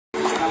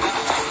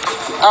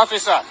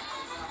Officer,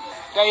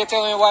 can you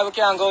tell me why we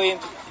can't go in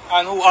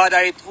and who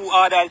ordered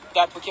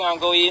that we can't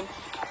go in?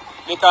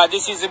 Because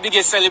this is the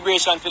biggest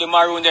celebration for the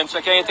Maroon them.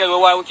 So can you tell me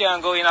why we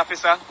can't go in,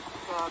 officer?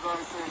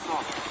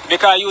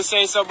 Because you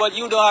say so, but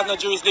you don't have no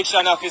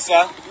jurisdiction,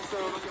 officer.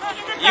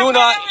 You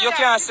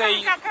can't say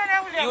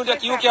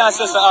you can't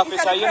say so,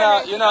 officer. You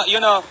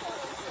don't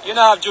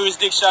have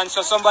jurisdiction,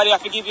 so somebody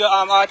have to give you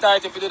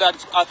authority to do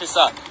that,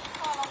 officer.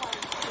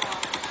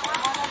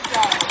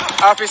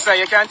 Officer,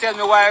 you can't tell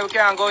me why we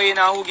can't go in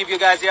and who give you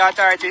guys the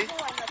authority?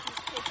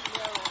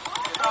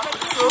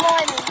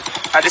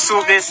 At the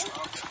soup this?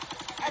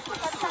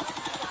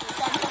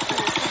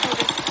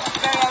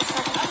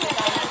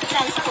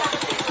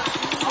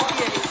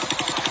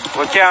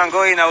 We can't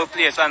go in our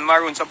place and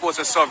Maroon supposed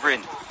to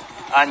sovereign.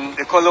 And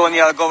the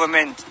colonial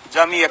government,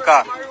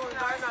 Jamaica,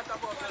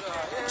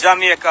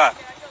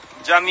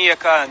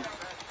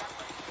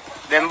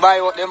 them buy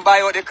out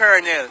the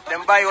colonel,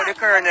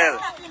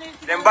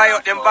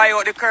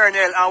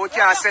 and we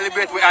can't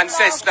celebrate with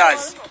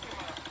ancestors.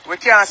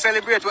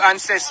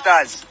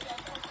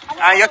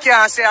 And you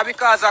can't say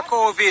because of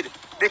COVID,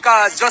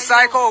 because just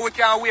like how we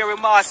can't wear a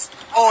mask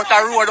out the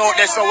road out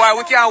there, so why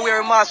we can't wear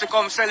a mask to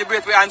come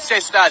celebrate with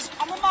ancestors?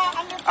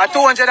 At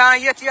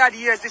 280 odd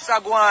years this is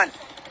going.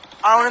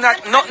 And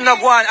nothing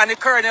go on, and the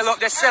colonel up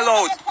the sell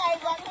out.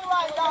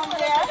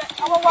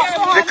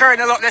 The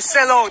colonel up the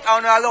sell out, I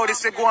don't allow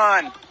this to go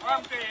on.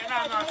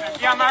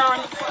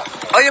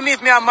 Oh, you mean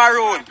me a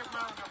maroon?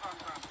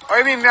 Oh,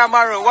 you mean me a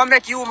maroon? What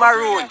make you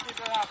maroon?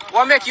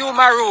 What make you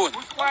maroon?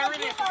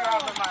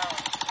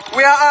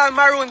 We are all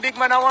maroon, big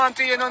man. I want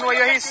to know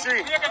your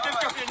history.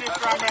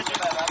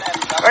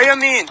 What you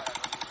mean?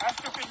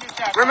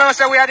 Remember,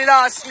 say we are the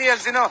last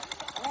slaves, you know.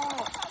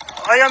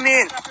 What you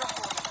mean?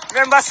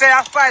 Remember, say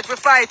I fight, we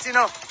fight, you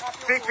know.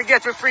 We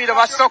get with freedom.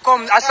 I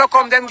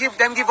succumb, them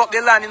give up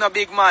the land, you know,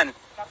 big man.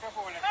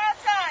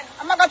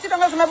 I'm not going to sit down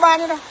with my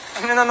band, you know.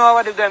 You don't know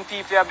what do them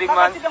people are, big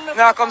man.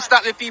 Now come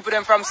stop the people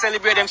them from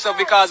celebrating themselves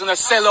because they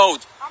sell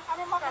out.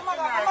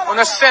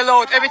 They sell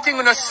out. Everything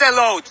gonna sell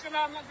out.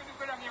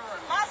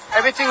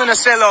 Everything gonna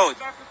sell out.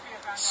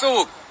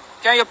 So,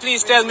 can you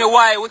please tell me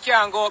why we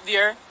can't go up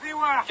there?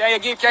 Can you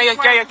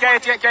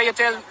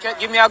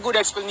give me a good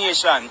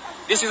explanation?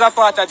 This is a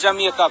part of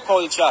Jamaica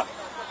culture.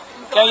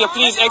 Can you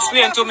please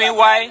explain to me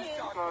why?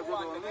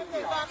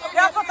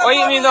 What do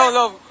you mean no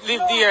love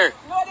live there?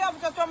 No, the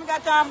officer told me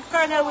that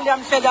Colonel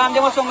Williams said they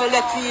must only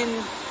let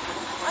in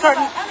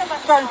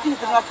certain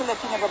people, not to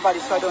let in everybody,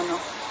 so I don't know.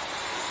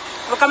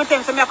 But come tell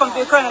me, so I come to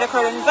the Colonel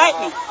invite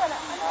me.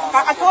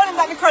 I told him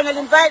that the Colonel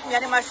invite me,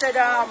 and he said,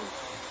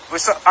 we're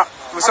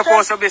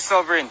supposed to be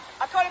sovereign.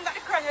 I told him that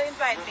the Colonel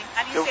invite me,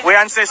 and he said, we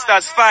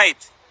ancestors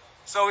fight,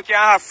 so we can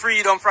have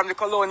freedom from the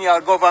colonial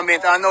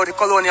government. And now the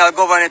colonial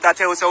government I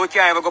tell you, so we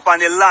can't even go on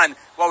the land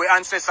where we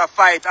ancestors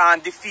fight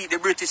and defeat the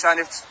British and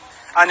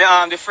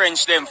the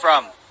French them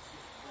from.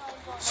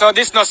 So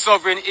this not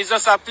sovereign, it's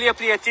just a play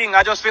thing.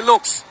 I just feel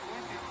looks.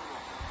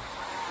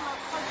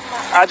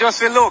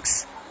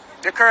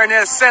 The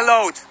Colonel sell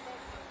out.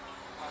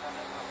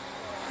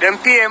 Them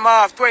pay him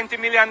off, $20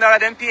 million,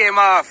 them pay him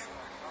off.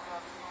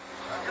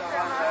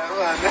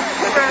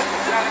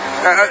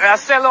 A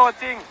sellout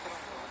thing.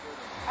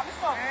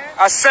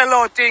 A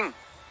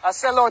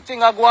sellout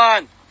thing I go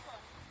on.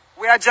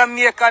 We are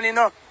Jamaican, you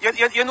know.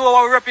 You know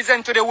what we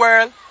represent to the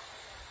world.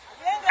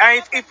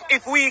 And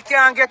if we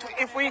can't get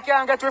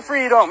with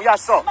freedom,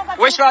 yes sir.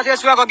 Which one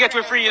else we are gonna get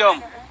with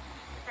freedom?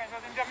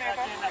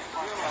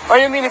 What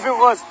do you mean if it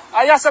was?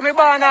 I just saw me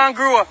born and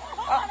grow.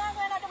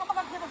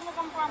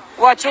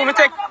 What should we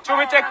take?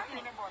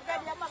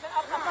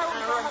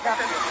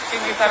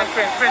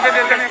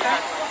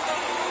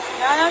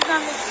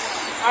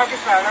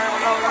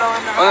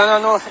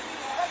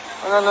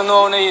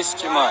 No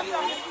history, man.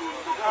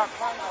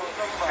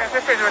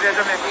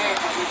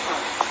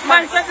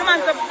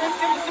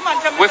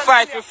 We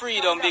fight for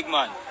freedom, big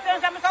man.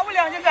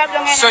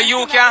 So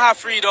you can have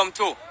freedom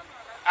too.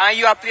 And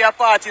you have play a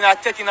part in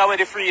taking away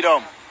the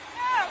freedom.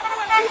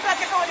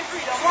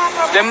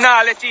 Them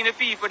not letting the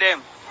people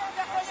them.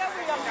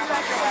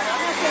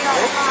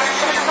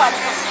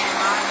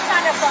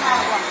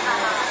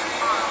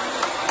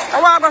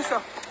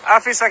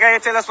 Officer, can you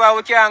tell us why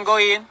we can't go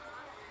in?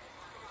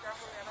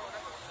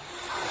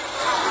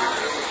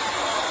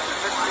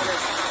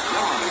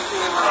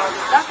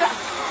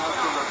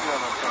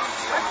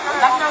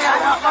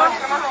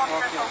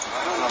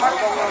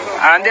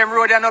 And them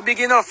roads are not big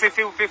enough if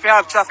you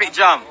have traffic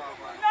jam.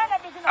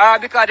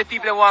 Because the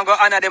people want to go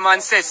honor them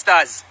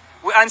ancestors.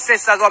 We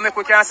ancestors what make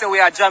we can say we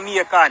are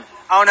Jamaican.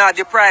 I not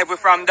deprive we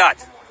from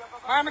that.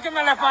 What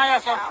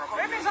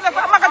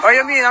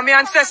you mean? My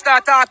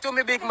ancestor talk to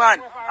me, big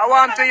man. I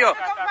want to you.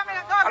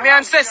 My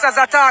ancestors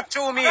talk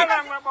to me.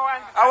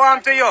 I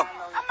want to you.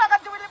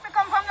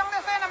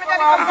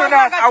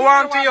 I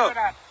want to you.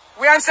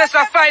 We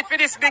ancestors fight for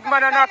this, big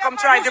man, and not come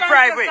try to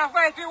deprive we.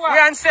 We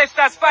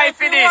ancestors fight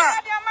for this.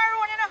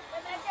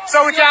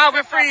 So we can have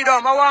the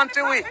freedom. I want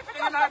to we.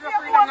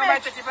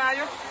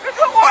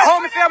 How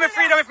me feel my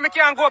freedom if me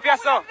can't go up here,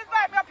 sir?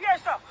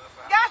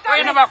 Why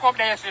you never come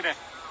there yesterday?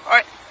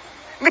 Alright.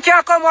 Me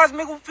can't come as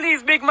me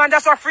please, big man.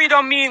 That's what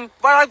freedom mean.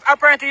 But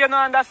apparently you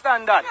don't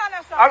understand that.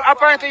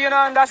 Apparently you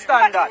don't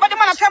understand that. But the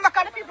man of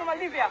Jamaica, the people will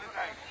live here.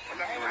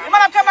 The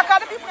man of Jamaica,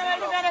 the people will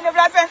live here and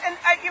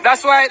they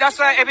That's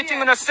why everything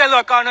gonna sell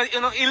out, cause you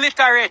know,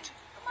 illiterate.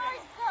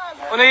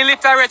 When you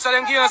illiterate, so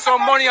them give you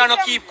some money and you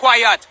keep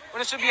quiet.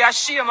 When you should be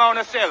ashamed of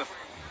yourself.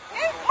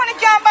 Money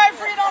can't buy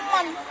freedom,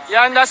 man.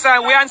 You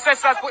understand? We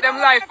ancestors put them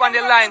life on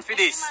the line for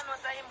this.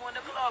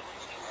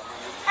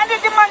 And they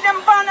demand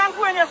them ban and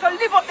go in there, so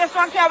live up this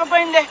one, can't go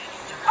in there.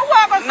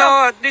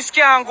 No, this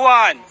can't go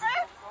on. The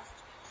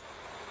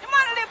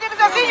man live there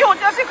because the youth,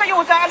 just a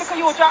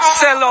youth.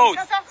 Sell out.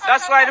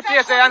 That's why the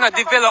place are not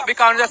developed,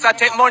 because they just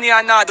take money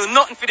and not do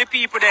nothing for the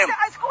people them.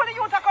 School the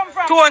youth come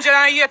from?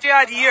 280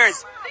 odd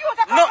years.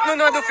 Nothing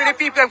no do for the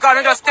people because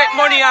they just take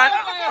money and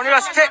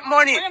just take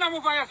money. And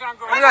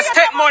just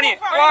take money.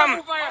 And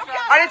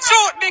the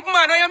truth, big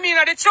man, what you mean?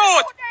 And the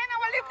truth.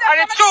 And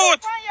the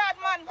truth.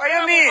 What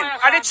you mean?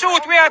 And the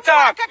truth we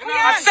attack.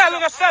 And sell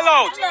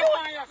out.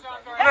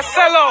 And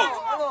sell out.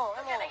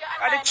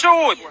 And the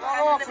truth.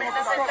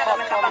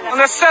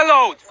 And sell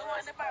out.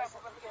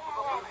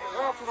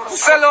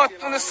 Sell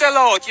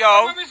out,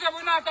 yo. I'm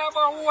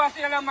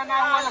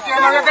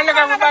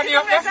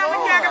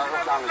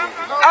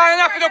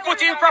not going to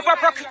put in proper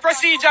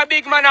procedure,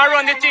 big man, and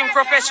run the thing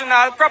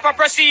professional. Proper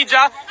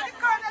procedure.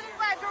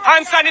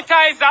 Hand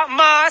sanitizer,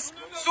 mask,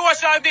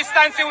 social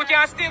distancing, we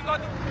can still go.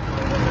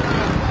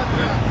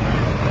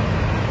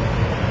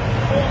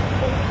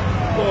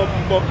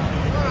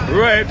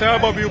 Right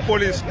above you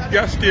police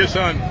gas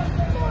station.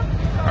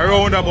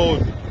 Around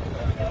about.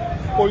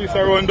 Police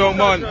around down,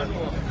 man.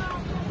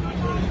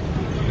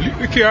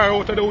 We car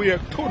out of the way,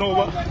 turn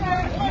over.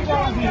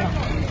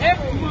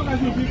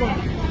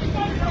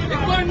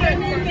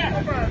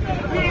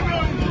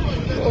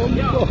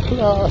 Oh,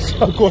 class,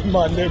 a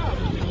gunman them.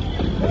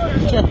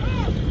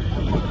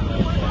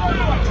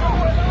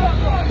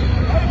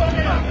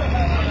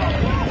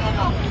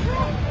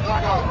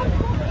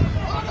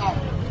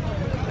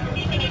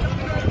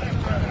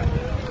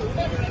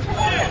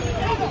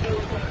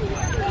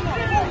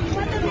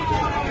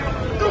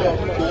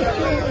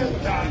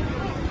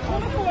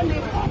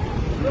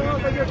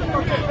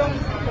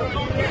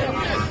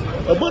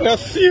 I'm not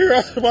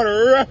serious about to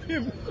ram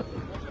him.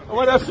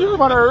 I'm not serious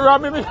about to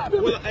ram him.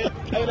 Well, I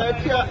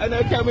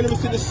can't even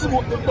see the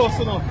smoke the bus,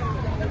 you know.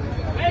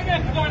 I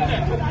get gun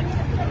there.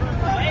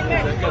 I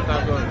get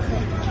that gun.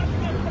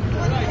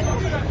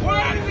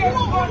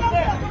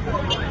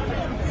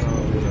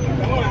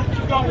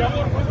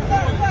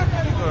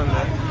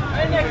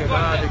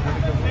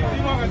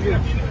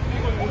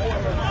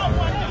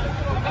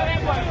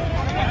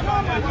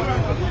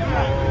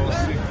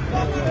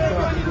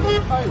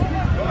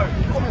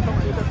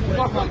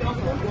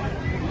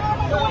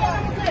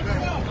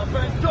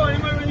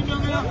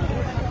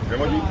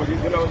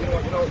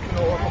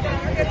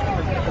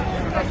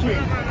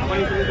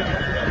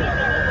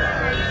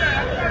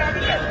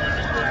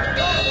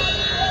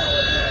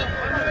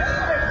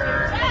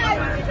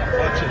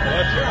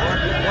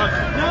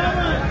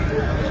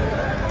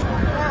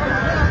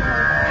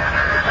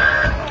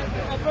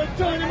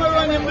 Turn him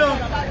around him down.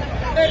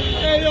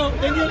 Hey, yo,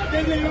 then you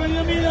run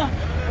your meter.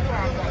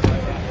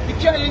 You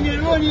can't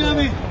run your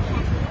meter.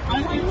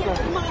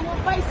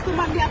 Bicycle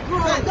man, they are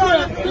grown.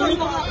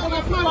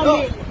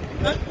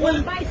 Well,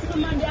 bicycle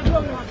man, they are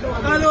grown.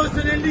 And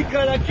also the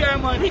liquor, the car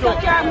man. Liquor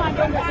car man,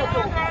 don't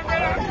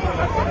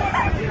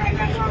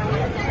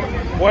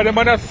why the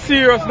man are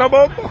serious now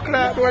about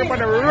buckler? Why the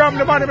man ram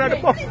the man in the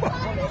bus?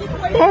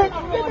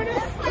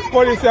 The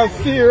police are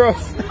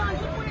serious.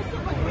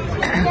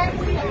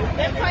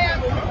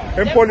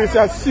 The police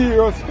are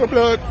serious. The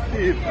blood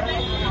thief.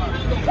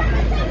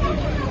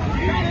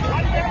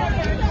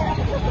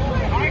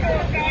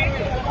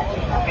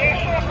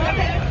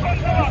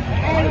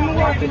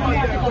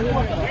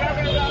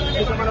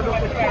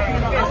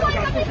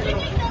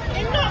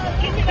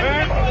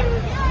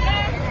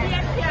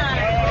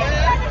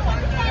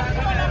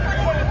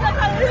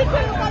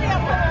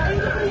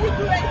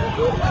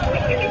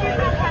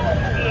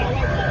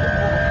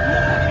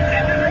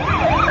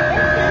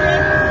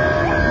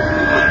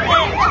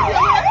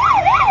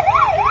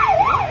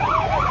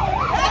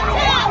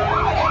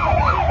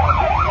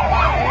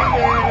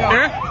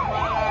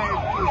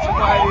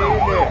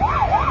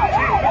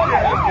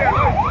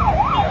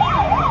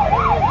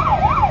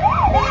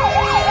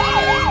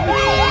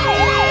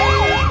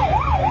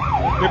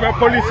 The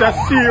police are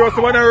serious.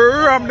 They want to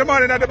ram the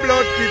man in the blood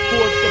pit,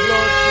 post the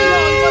blood pit.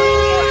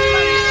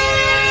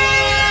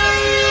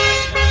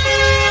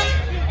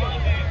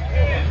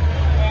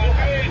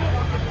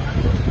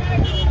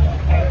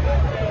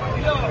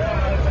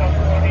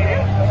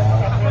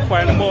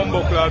 Find the bomb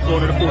buckler and go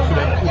to the post to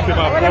them. Push them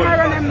up.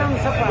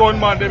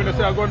 Gunman, they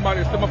say a gunman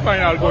is the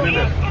final gun in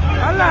them.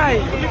 A lie.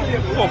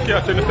 Fuck you,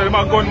 they say a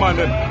gunman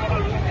then.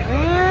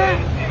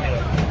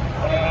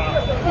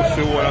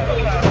 Pussy water.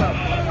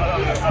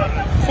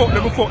 Fuck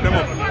them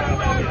up.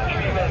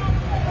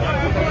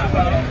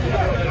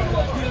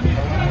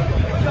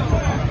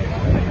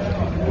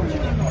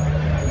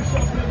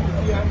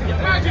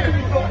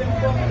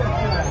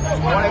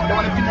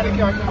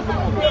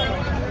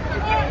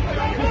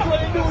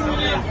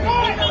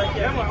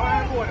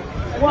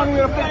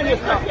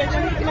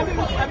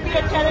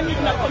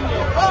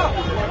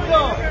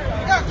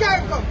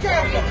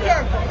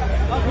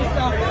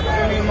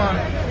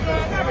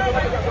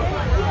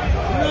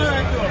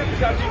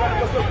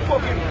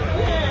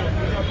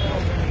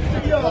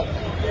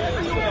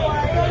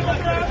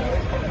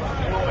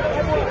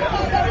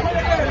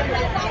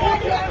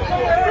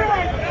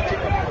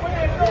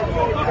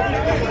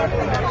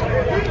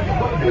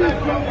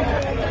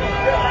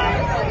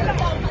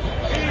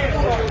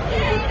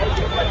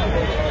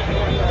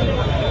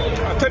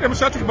 I tell them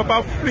shot him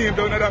about flame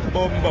down at that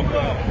bomb.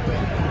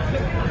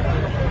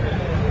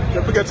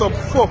 Don't forget some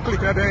fuck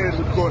clicking at the head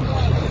with gun.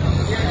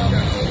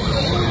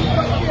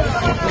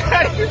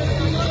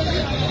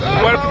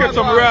 I want to get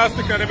some raw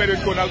stick at the head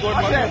with gun. A gun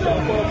man.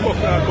 Fuck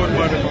that gun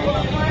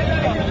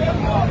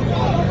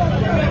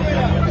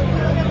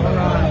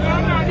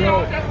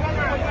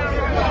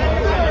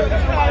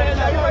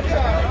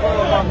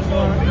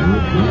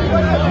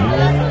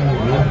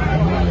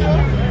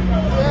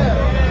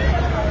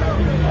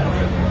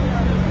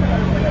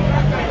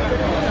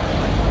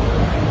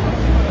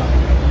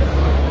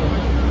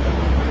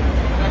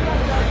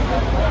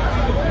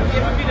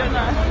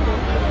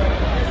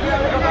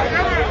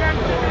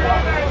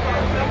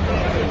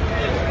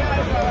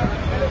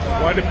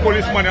why the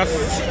policeman is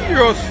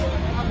serious?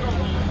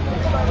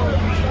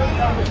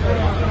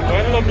 Why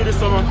do you do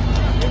this, man?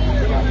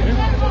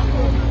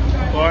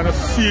 Oh, I'm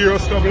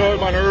serious, no blood,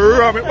 man.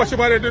 Ram it. What's your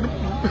man doing?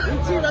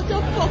 Serious,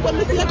 you fuck when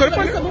me see a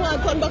someone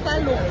and turn back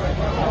and look.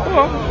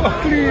 Oh,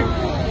 clean.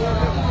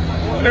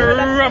 The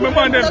ram it,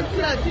 man.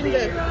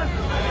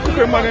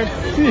 The man is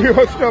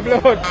serious, no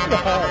blood.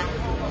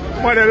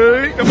 Man, they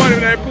lick the man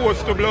when I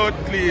post the blood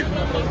clean.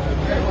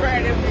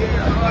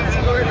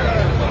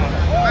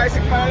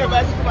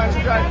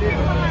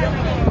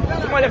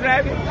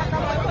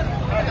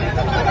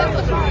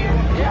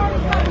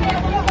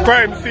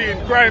 Crime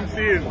scene, crime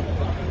scene.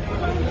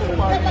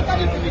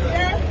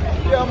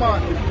 Yeah,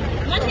 man.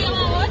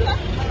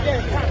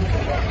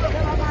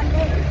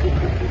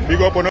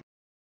 Big up on